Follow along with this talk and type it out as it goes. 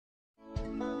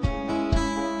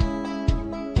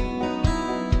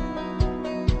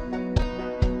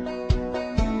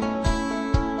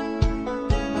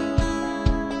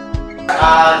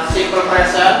are simple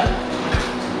present,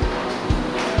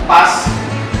 past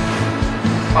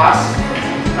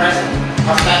present,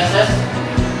 past tenses,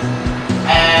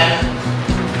 and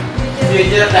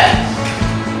future tense.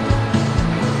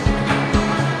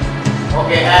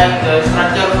 Okay, and the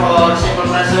structure for simple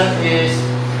present is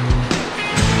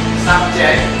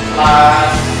subject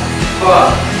plus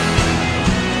verb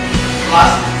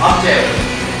plus object.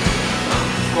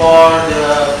 For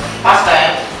the past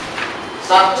tense,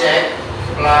 subject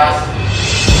plus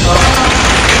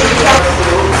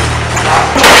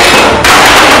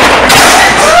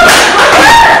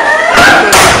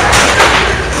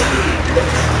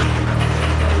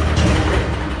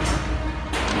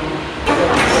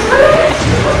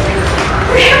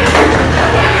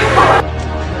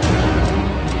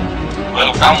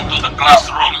Welcome to the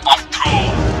classroom of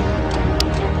truth.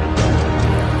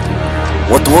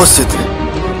 What was it?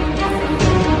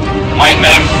 My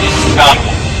name is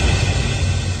Unmuh.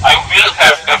 I will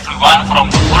have everyone from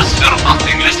the first year of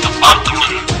English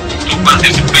department to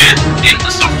participate in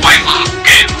a survival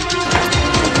game.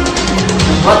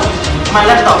 What? My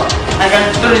laptop? I can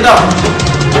turn it off.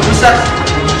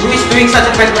 Who is doing such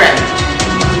a bad prank?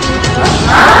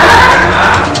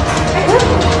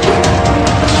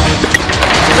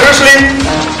 Seriously?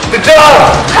 The door!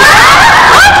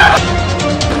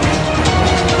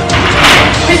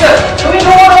 Mister, do we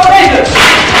know what our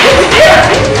major?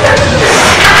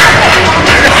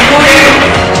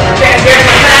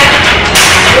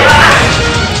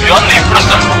 The only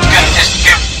person who can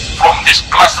escape from this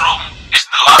classroom is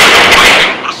the last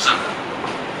surviving person.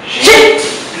 Shit!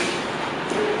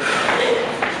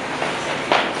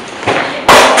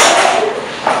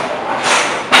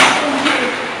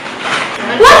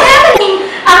 What's happening?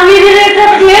 Are we really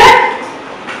trapped here?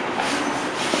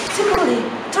 Simply,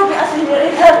 Toby asked me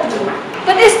really help you.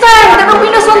 But it's time, the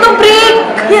windows want to break.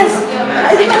 Yes,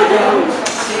 I think I will.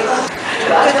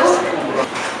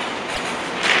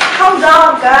 Calm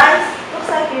down, guys. Looks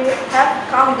like you have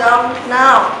calmed down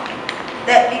now.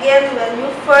 That began when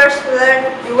you first learned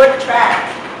the word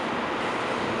trapped.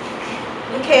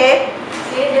 Okay?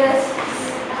 Yes.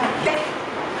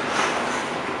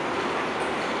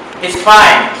 It's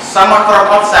fine. Someone from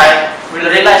outside will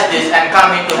realize this and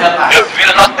come in to help us. It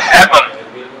will not happen.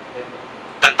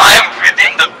 The time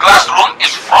within the classroom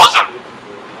is frozen.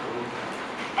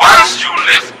 Once you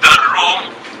leave the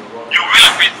room, you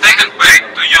will be taken back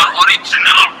to your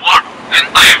original world, and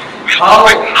time will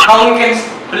affect How nothing. you can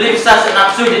believe such an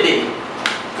absurdity?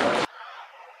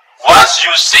 Once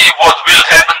you see what will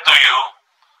happen to you,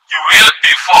 you will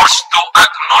be forced to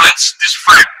acknowledge this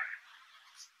fact.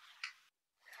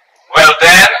 Well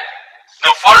then,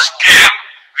 the first game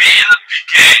will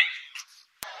begin.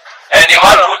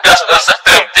 Anyone who does a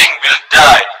certain thing will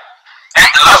die, and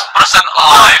the last person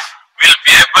alive will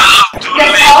be able to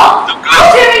That's leave all? the What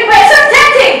do you class. mean by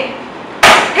subjecting?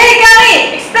 Hey, Kami,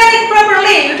 explain it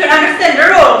properly. You don't understand the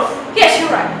rules. Yes,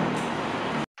 you're right.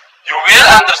 You will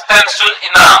understand soon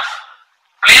enough.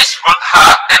 Please work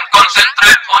hard and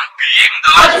concentrate on being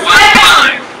the last one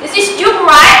alive. This is you,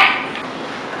 right?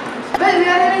 But we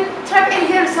are really trapped in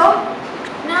here, so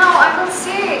now I will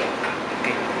see.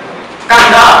 Calm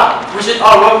down. We should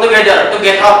all work together to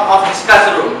get out of this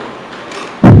classroom.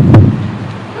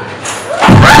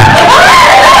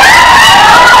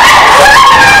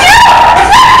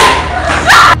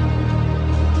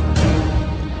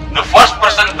 The first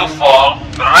person to fall,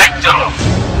 the lecturer,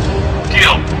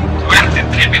 killed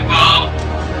 23 people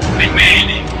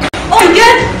remaining. Oh my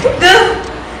god!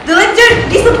 The lecture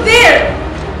disappeared!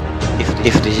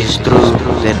 If this is true,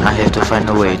 then I have to find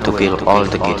a way to kill all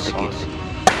the kids.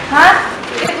 Huh?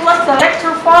 It was the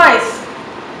lecture voice.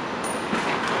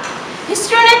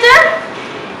 History Nathan?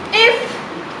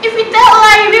 If we tell a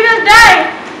lie, we will die.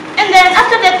 And then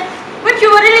after that, what you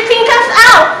really think comes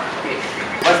out?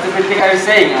 What stupid thing are you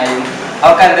saying, Ayun?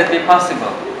 How can that be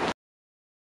possible?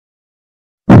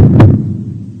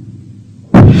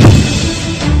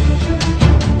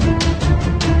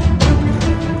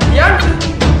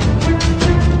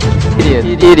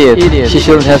 Idiot. She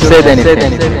shouldn't have said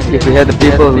anything. If we had the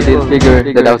people who didn't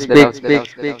figure that out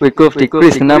speak, we could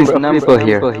decrease the number of people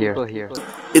here.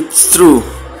 It's true.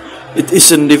 It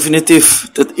isn't definitive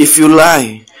that if you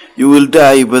lie, you will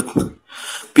die, but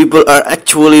people are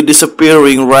actually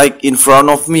disappearing right in front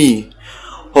of me.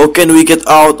 How can we get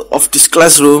out of this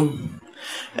classroom?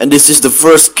 And this is the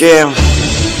first scam.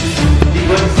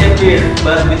 People disappear,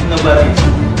 but with nobody.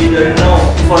 We don't know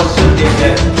for certain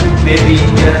that maybe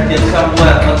there is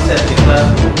someone outside the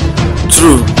classroom.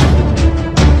 True.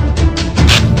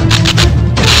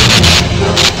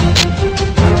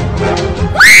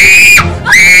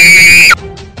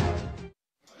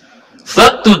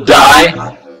 about to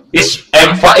die. Is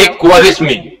Emva equals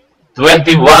me.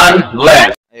 21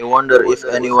 left. I wonder if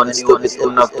anyone is stupid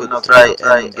enough to try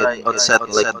and get upset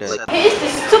like that. He is the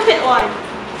stupid one.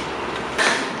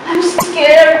 I'm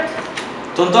scared.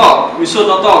 Don't talk. We should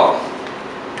not talk.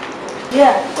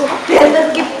 Yeah,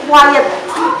 then keep quiet.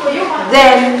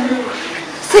 Then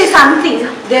say something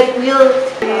that will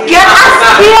get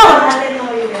us killed.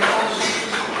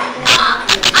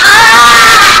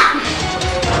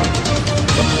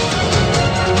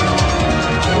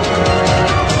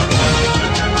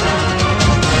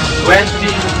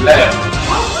 20 left.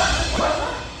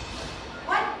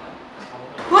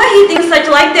 Why he thinks such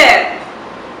like that?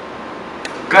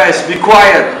 Guys, be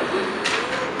quiet.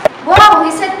 Wow,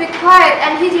 he said be quiet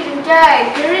and he didn't die.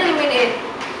 He really mean it.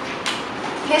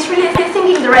 He's really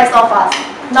thinking the rest of us,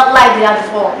 not like the other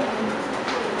four.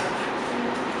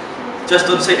 Just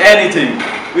don't say anything.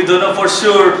 We don't know for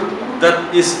sure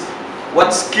that is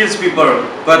what kills people,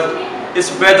 but it's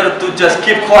better to just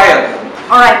keep quiet.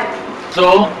 Alright.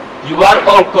 So, you are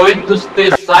all going to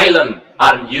stay silent,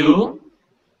 aren't you?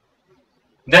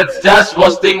 That's just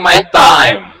wasting my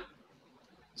time.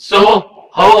 So,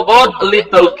 how about a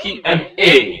little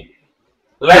Q&A?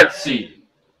 Let's see.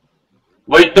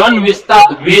 Why don't we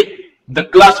start with the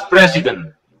class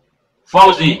president?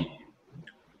 Fauzi,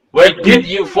 why did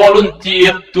you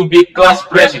volunteer to be class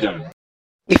president?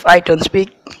 If I don't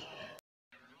speak,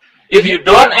 If you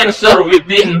don't answer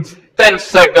within 10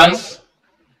 seconds,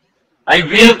 I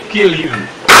will kill you.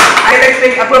 I like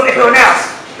think above everyone else.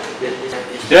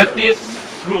 That is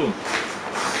true.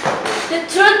 The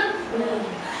truth.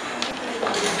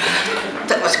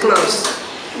 That was close.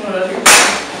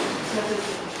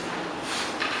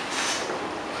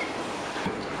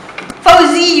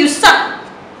 Fauzi, you suck.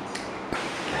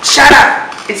 Shut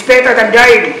up! It's better than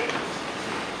dying.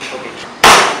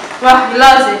 Well, he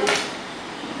loves it.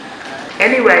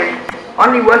 Anyway,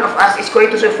 only one of us is going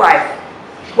to survive.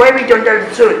 Why we don't tell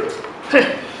the truth?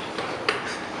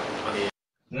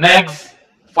 Next,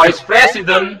 Vice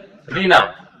President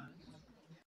Rina.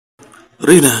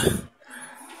 Rina,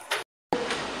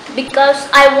 Because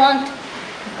I want,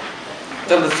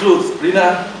 Tell the truth,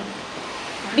 Rina.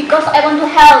 because I want to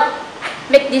help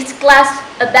make this class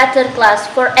a better class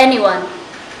for anyone.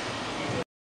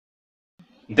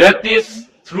 That is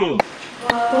true.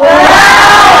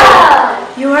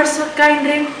 You are so kind,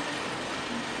 Rin.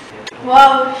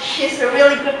 Wow, she's a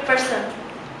really good person.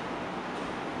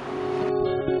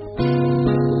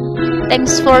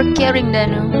 Thanks for caring,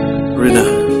 Danu. Rina,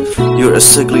 you're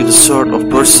exactly the sort of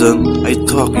person I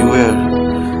thought you were.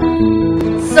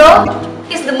 So,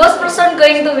 is the most person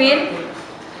going to win?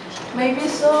 Maybe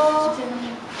so.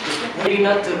 Maybe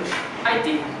not too. I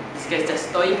think this guy's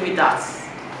just toying with us.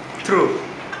 True.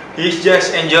 He's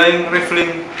just enjoying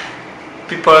revealing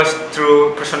people's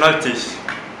true personalities.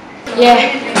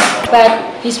 Yeah, but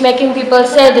he's making people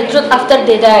say the truth after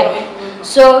they die.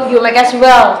 So you might as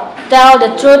well tell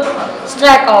the truth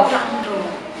straight off.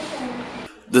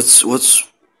 That's what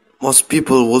most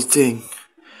people will think.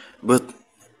 But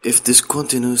if this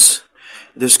continues,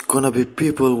 there's gonna be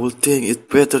people who will think it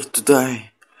better to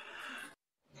die.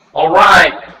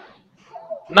 Alright.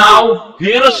 Now,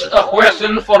 here's a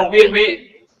question for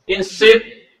Wiwi in seat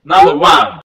number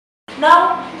 1.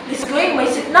 Now, displaying my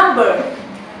seat number.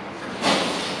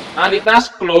 Anita's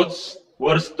clothes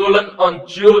were stolen on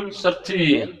June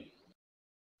 13.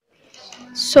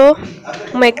 So,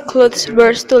 my clothes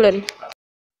were stolen.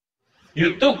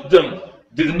 You took them,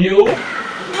 didn't you?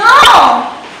 No!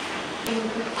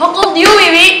 How could you,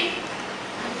 Wiwi?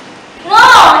 No,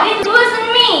 it wasn't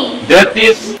me. That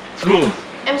is true.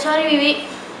 I'm sorry, Wiwi.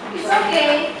 It's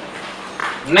okay.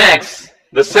 Next,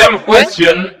 the same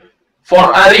question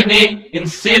for Arini in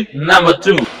seat number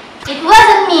 2. It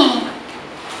wasn't me.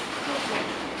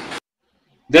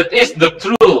 That is the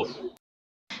truth.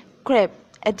 Crap,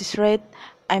 at this rate,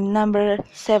 I'm number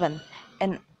 7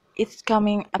 and it's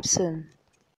coming up soon.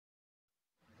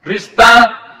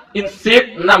 Rista in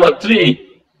seat number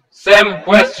 3. Same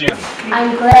question.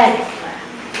 I'm glad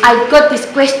I got this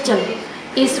question.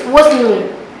 It wasn't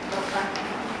me.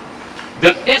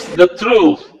 That is the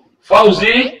truth.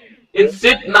 Fauzi in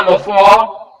seat number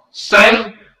 4.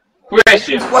 Same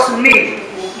question. It wasn't me.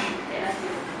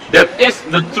 That is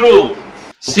the truth.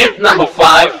 Seat number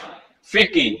 5.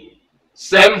 Vicky.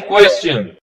 Same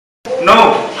question.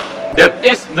 No. That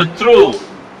is the truth.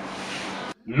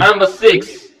 Number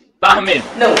 6. Tahmin.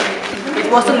 No,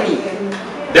 it wasn't me.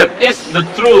 That is the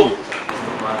truth.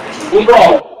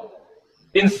 Umroh.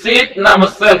 In seat number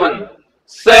 7.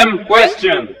 Same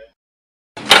question.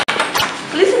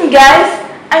 Listen, guys.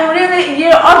 I'm really a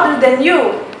year older than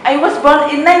you. I was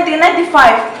born in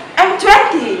 1995. I'm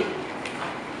 20.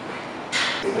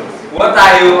 What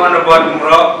are you on about,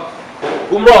 Umroh?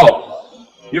 Umroh,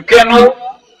 you cannot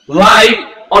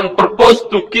lie on purpose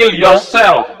to kill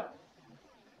yourself.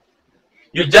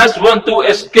 You just want to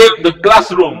escape the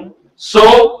classroom,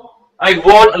 so I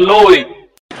won't allow it.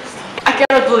 I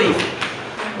cannot believe.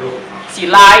 She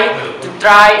lied to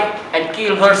try and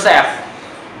kill herself.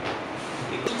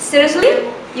 Seriously?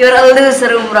 You're a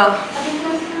loser, Umroh.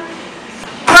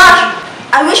 Crush!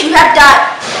 I wish you had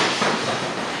died.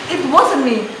 It wasn't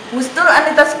me who stole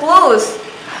Anita's clothes.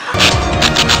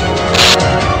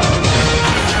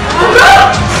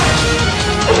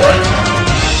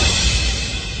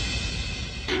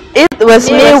 It was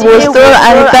me who stole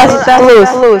Anita's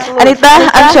clothes. Anita,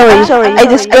 I'm sorry. I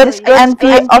just got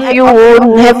envy of you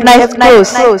who have nice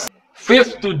clothes.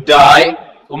 Fifth to die,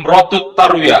 Umroh to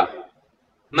Tarwiyah.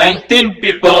 19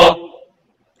 people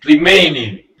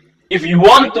remaining. If you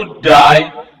want to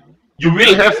die, you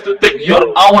will have to take your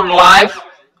own life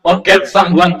or get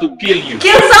someone to kill you.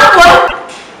 Kill someone?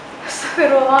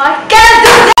 I can't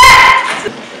do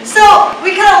that! So,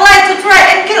 we cannot lie to try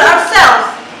and kill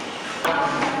ourselves.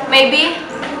 Maybe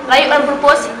lying on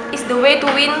purpose is the way to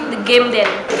win the game then.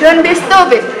 Don't be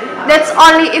stupid. That's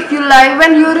only if you lie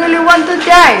when you really want to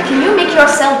die. Can you make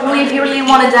yourself believe you really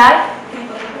want to die?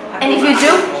 And if you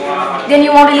do, then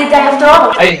you won't really die after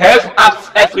all. I have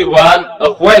asked everyone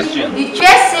a question. You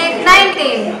just said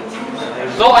 19.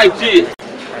 So I did.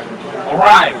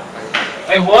 Alright.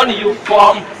 I want you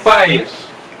form pairs.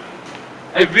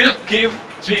 I will give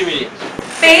 3 minutes.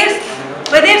 Pairs?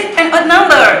 But there's an odd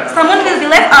number. Someone will be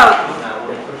left out.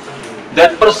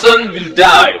 That person will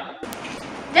die.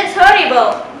 That's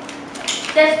horrible.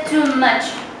 That's too much.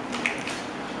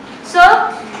 So,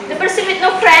 the person with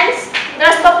no friends, the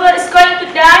less popular is going to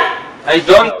die? I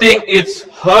don't think it's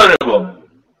horrible.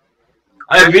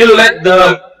 I will let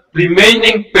the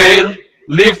remaining pair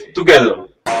live together.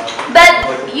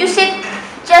 But you said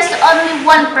just only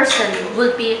one person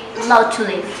will be allowed to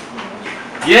live.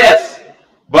 Yes,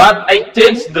 but I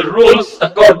changed the rules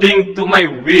according to my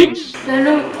whims.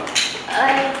 No,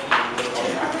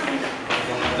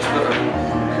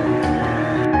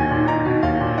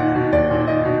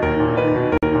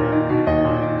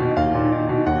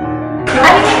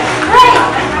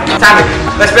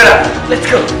 Let's pair up. Let's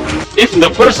go. If the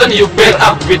person you pair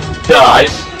up with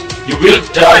dies, you will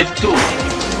die too.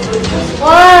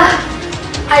 Wah,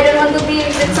 I don't want to be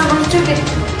with someone stupid.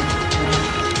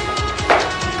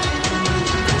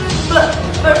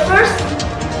 But first,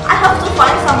 I have to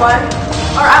find someone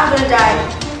or I'm gonna die.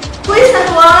 Please,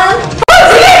 someone.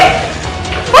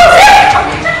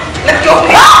 Let's go.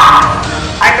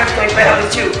 I'm not going to pair up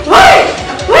with you.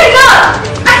 Wait not!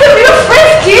 I can be your friend,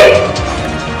 kid!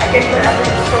 I can pair up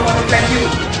with someone who like you.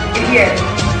 In the end,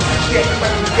 we are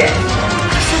going to death.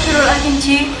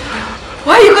 Astagfirullahaladzim,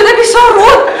 why are you gonna be so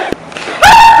rude?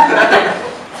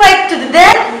 Fight to the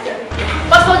death?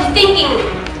 What was you thinking?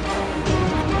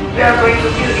 We are going to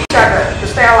kill each other to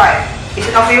stay alive. Is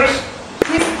it obvious?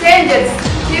 He's dangerous.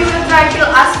 He will try to kill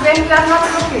us when we are not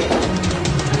looking.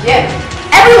 Yeah.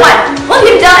 Everyone, hold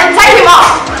him down and tie him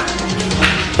off!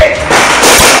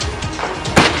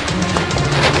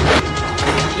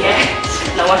 Yeah,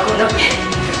 now I'm gonna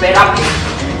pair up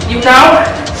with you now.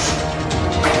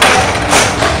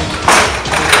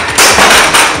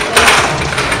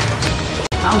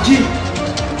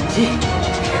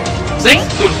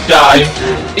 Sixth to die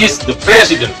is the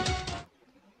president.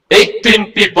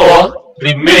 18 people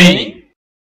remaining.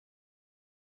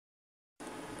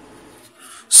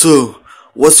 So,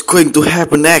 what's going to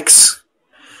happen next?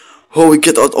 How we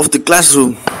get out of the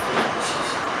classroom? I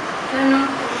don't know.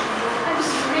 I'm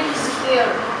just really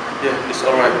scared. Yeah, it's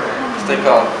alright. Stay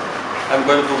calm. I'm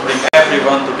going to bring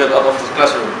everyone to get out of this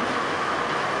classroom.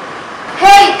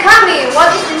 Hey, Kami,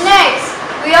 what is the next?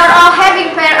 We are all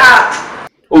having pair up.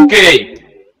 Okay,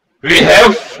 we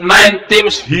have 9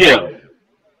 teams here.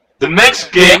 The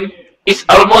next game is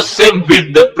almost same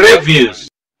with the previous.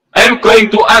 I'm going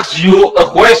to ask you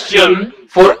a question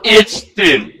for each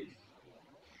team.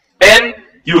 And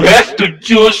you have to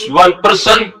choose one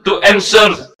person to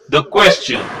answer the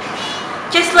question.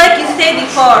 Just like you said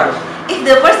before, if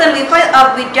the person we fight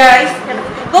up with dies,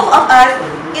 both of us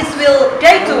will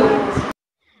die too.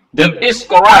 That is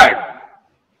correct.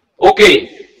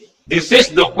 Okay, this is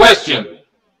the question.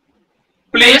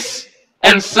 Please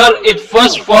answer it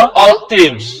first for all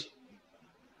teams.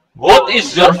 What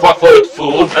is your favorite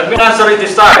food? Let me answer it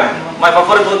this time. My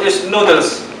favorite food is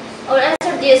noodles. I will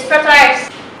answer this. Fried rice,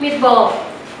 meatball.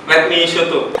 Let me shoot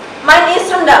too. Mine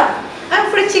is rendang. I'm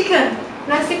free chicken.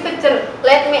 Nasi pecel.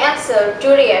 Let me answer.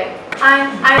 Durian.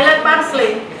 I like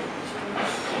parsley.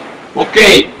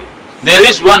 Okay, there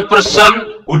is one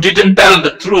person who didn't tell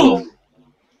the truth.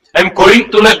 I'm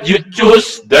going to let you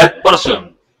choose that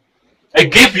person. I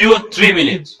give you 3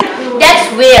 minutes.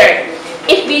 That's weird.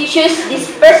 If we choose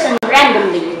this person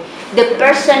randomly, the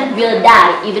person will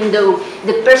die even though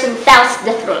the person tells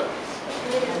the truth.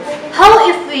 How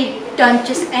if we don't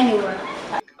choose anyone?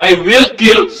 I will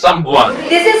kill someone.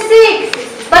 This is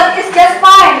 6, but it's just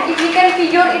fine if we can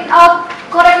figure it out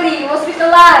correctly. Was it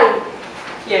a lie?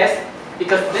 Yes,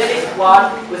 because there is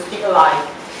one who speaks a lie.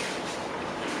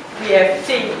 We have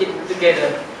seen it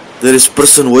together. There is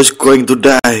person who is going to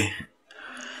die.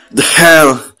 The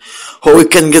hell? How we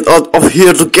can get out of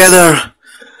here together?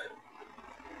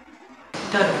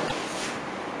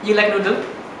 You like noodle?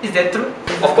 Is that true?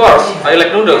 Of course, I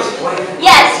like noodles.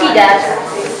 Yes, he does.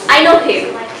 I know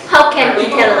him. How can he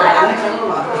tell a lie?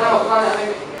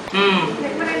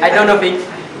 I don't know, Vic.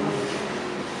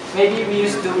 Maybe we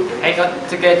used to hang out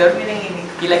together.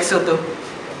 He likes soto.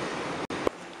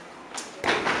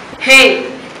 Hey,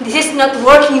 this is not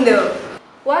working though.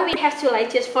 Why we have to lie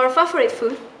just for favorite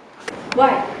food?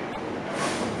 Why?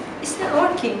 It's not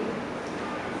working.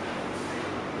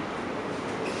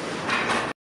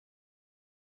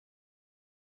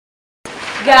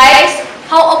 Guys,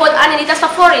 how about Anelita's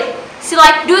favorite? She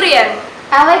like durian.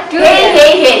 I like durian.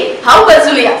 Hey, how about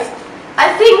Julia's?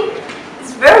 I think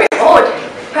it's very odd.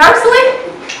 Personally,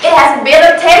 it has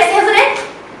better taste, hasn't it?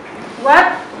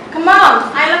 What? Come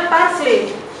on, I love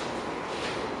parsley.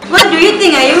 What do you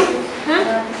think, Ayu?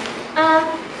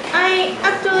 I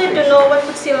actually don't know what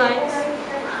she likes.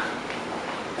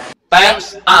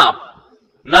 Time's up.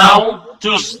 Now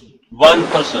choose one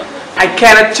person. I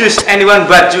cannot choose anyone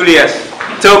but Julius.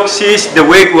 So she is the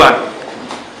weak one.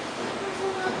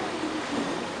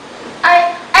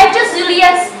 I choose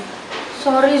Julius.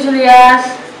 Sorry, Julius.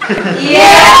 Okay,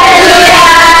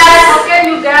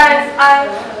 you guys,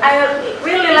 I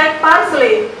really like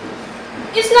parsley.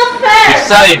 It's not fair.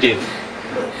 Decided.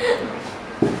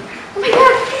 Oh my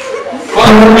god.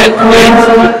 Congratulations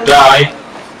to die,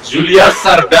 Julia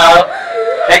Sardal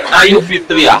and Ayu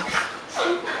Fitria.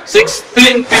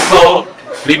 16 people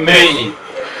remaining.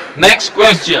 Next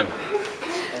question.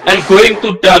 I'm going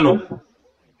to Danu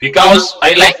because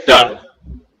I like Danu.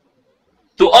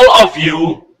 To all of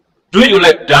you, do you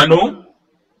like Danu?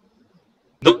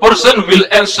 The person will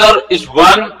answer is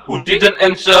one who didn't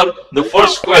answer the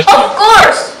first question. Of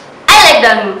course! I like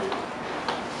Danu.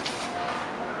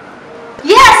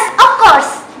 Yes, of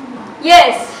course.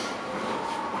 Yes.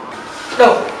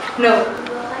 No.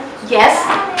 Yes.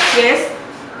 Yes.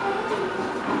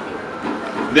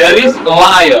 There is a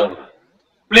liar.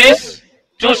 Please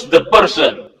choose the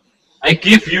person. I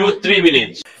give you 3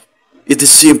 minutes. It is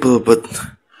simple, but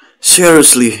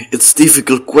seriously, it's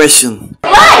difficult question.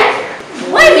 Why?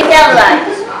 Why we tell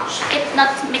lies? It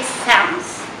not makes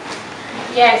sense.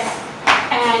 Yes.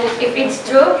 And if it's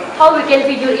true, how we can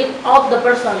figure it out the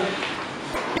person?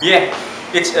 Yeah,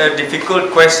 it's a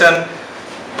difficult question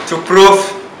to prove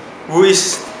who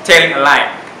is telling a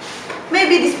lie.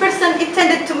 Maybe this person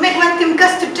intended to make one team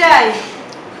cast to die.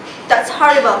 That's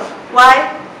horrible.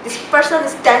 Why? This person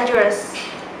is dangerous.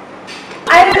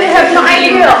 I really have no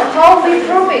idea how we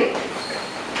prove it.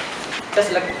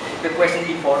 Just like the question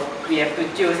before, we have to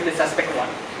choose the suspect one.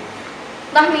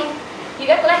 Tommy, you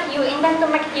act like you intend to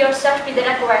make yourself be the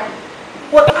right one.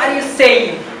 What are you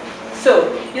saying?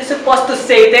 So, you're supposed to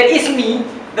say that it's me,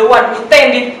 the one who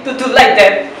intended to do like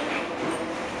that.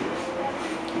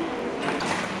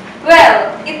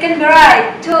 Well, it can be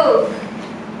right too.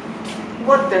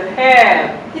 What the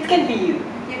hell? It can be you.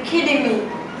 You're kidding me.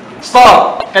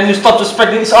 Stop! Can you stop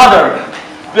suspecting each other?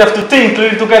 We have to think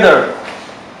clearly together.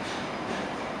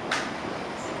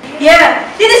 Yeah,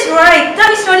 this is right.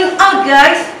 Time is running out,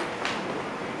 guys.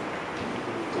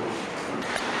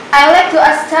 I like to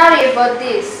ask Tari about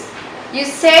this. You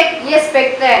said yes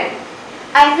back then.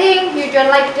 I think you don't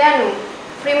like Danu.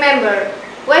 Remember,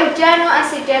 when Danu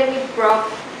accidentally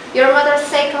broke your mother's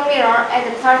second mirror at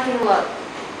the parking lot.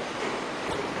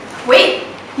 Wait,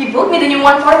 he booked me the new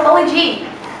one for apology,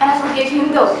 and I forgave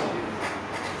him though.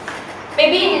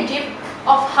 Maybe in the deep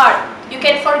of heart, you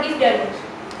can forgive them.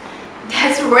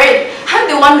 That's right. I'm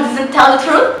the one who doesn't tell the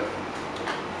truth.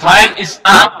 Time is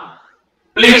up.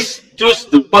 Please choose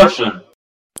the person.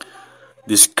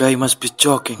 This guy must be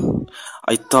joking.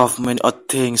 I thought many odd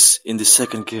things in the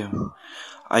second game.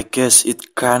 I guess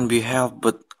it can't be helped,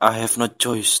 but I have no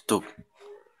choice to.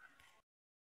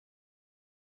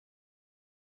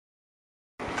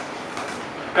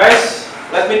 Guys,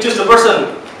 let me choose the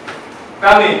person.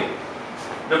 Kami.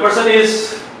 The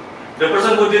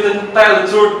person who didn't tell the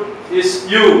truth is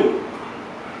you.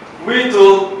 We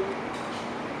told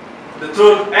the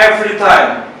truth every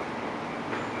time.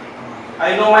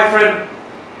 I know my friend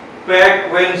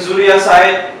back when Zulia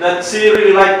said that she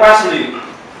really liked parsley.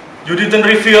 You didn't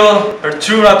reveal her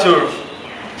true nature.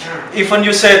 Even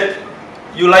you said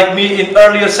you like me in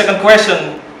earlier second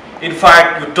question. In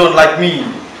fact, you don't like me.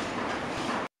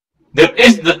 That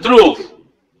is the truth.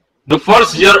 The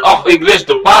first year of English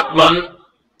department,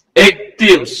 8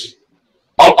 teams.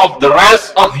 All of the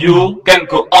rest of you can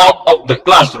go out of the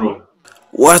classroom.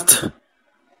 What?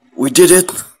 We did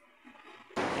it?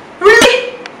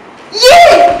 Really?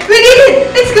 Yeah! We did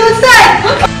it! Let's go outside!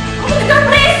 Open the door,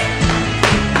 please!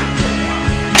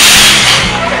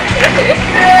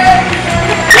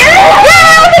 Yeah!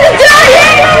 Open the door!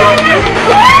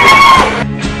 Yeah!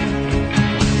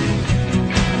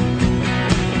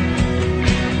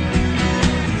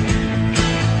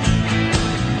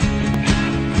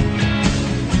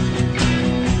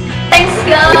 Thanks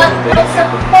God! What's a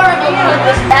horrible food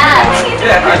was that?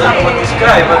 Yeah, I don't know about this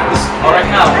guy, but it's alright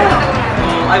now.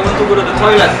 I want to go to the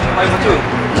toilet. I want to.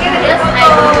 Yes, I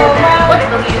know. What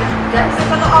about you guys?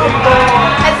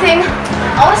 I think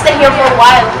I'll stay here for a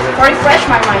while to refresh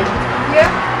my mind.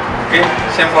 Yeah. Okay,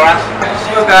 same for us.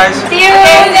 See you guys. See you.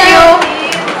 See you.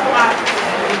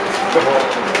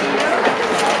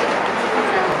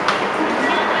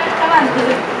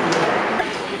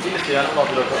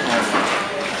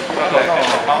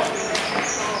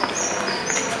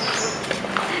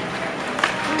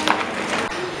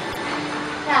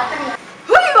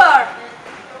 Who you are?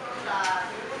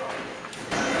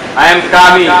 I am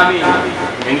Kami,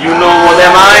 and you know what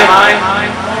am I?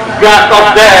 God of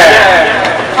there.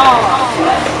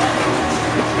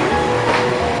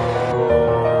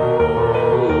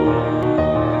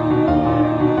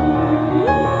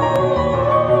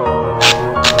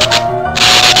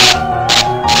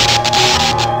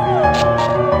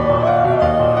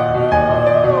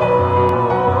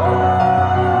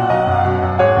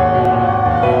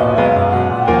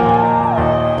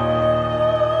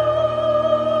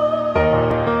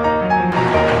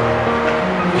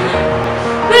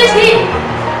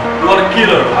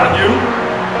 Killer, aren't you?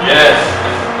 Yes,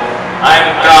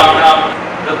 I'm Kami.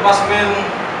 That must mean...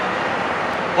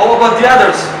 How about the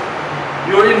others?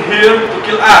 You're in here to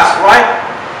kill us, right?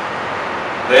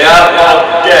 They are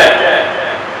all dead.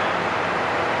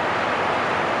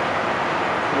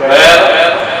 Well,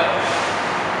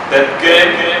 that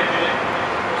game,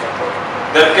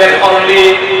 there can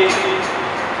only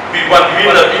be one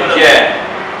winner in the end.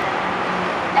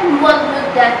 And what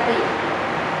would that be?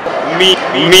 Me.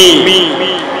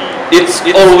 It's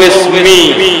always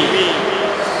me.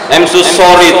 I'm so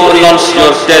sorry to announce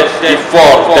your death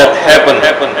before that happened.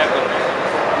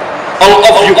 All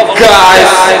of you guys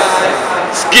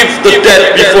skip the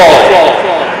death before.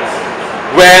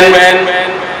 When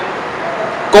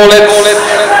college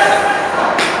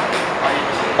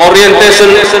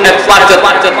orientation at Pacet,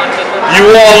 you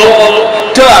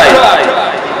all die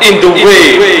in the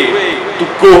way to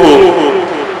go home.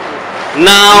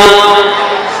 Now,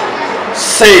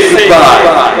 say goodbye.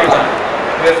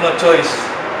 We have no choice.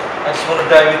 I just want to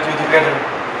die with you together.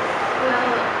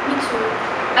 Well, me too.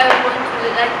 I want to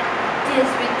live like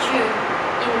this with you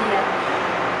in the end.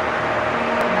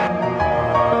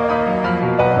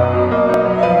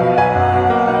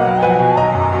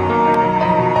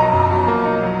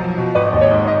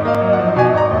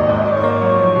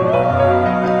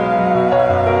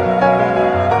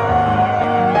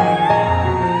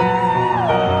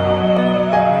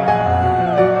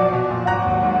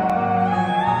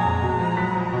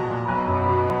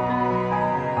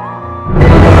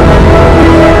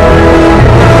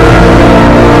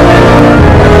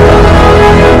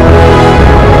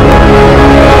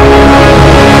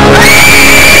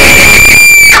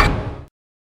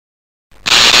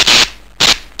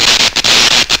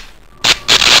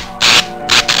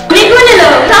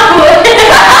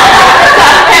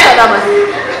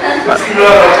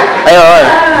 Ayo,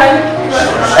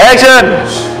 action.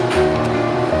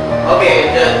 Okay,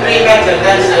 the three main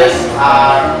sentences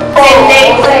are Same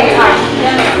day, same time.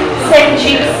 Same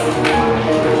cheese.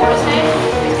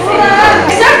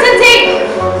 Certainty!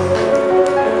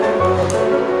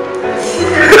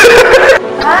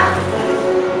 Huh?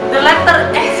 The letter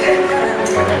X.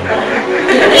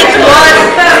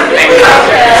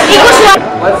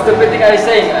 What stupid thing are you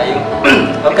saying, Ayu?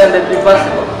 How can that be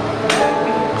possible?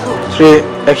 3,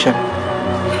 action.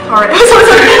 Alright.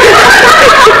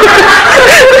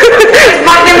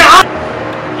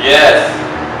 Yes,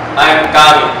 I'm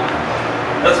Kami.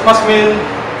 That must mean...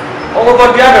 How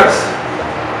about the others?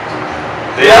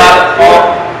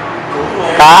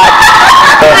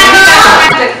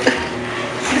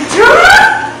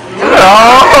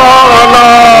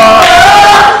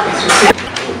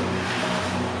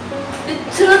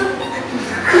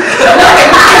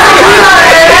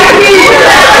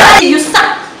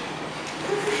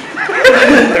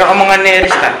 namanya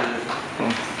Rizka.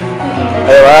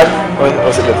 Ayo, what?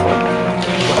 What's it for?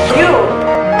 You,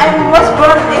 I was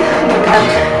born in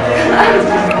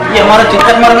Iya, mau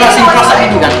cerita mau masing proses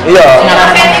itu kan? Iya.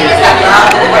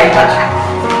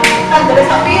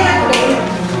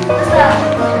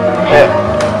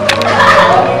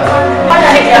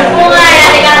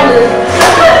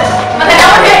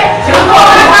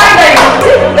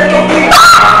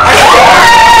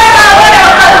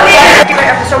 If I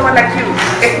have someone like you,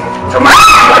 someone.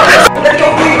 Let's go,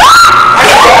 please.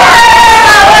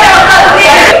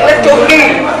 Let's go,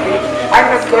 please. I'm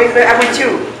not going there. I'm with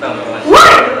you.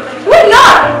 Why? Why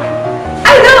not?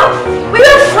 I know. We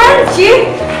are friends, G.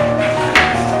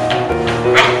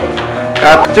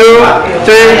 Cut, 2,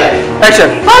 3, action.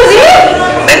 Fauzi?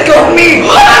 Let go of me.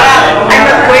 I'm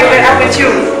not going there. I'm with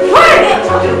you. Why?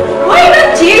 Why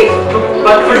not, G?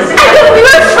 I know we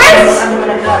are friends.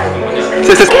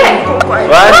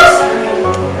 One.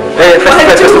 Hey, first.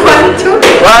 1,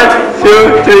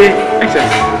 2, 3, action.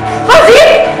 Fauzi?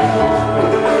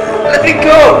 Let me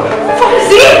go.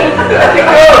 Fauzi? Let me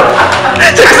go.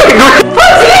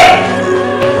 Fauzi?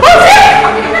 Fauzi?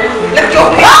 Let go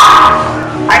of me.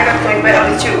 I'm not going there. I'm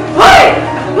with you. Why?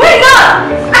 Why not?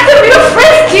 I thought we were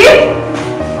friends, G.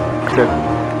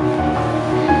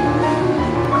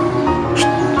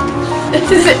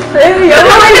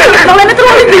 Namanya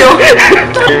terlalu video.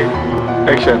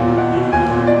 Action.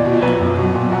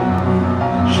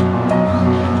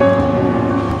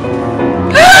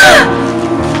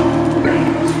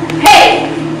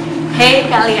 Hey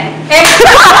kalian.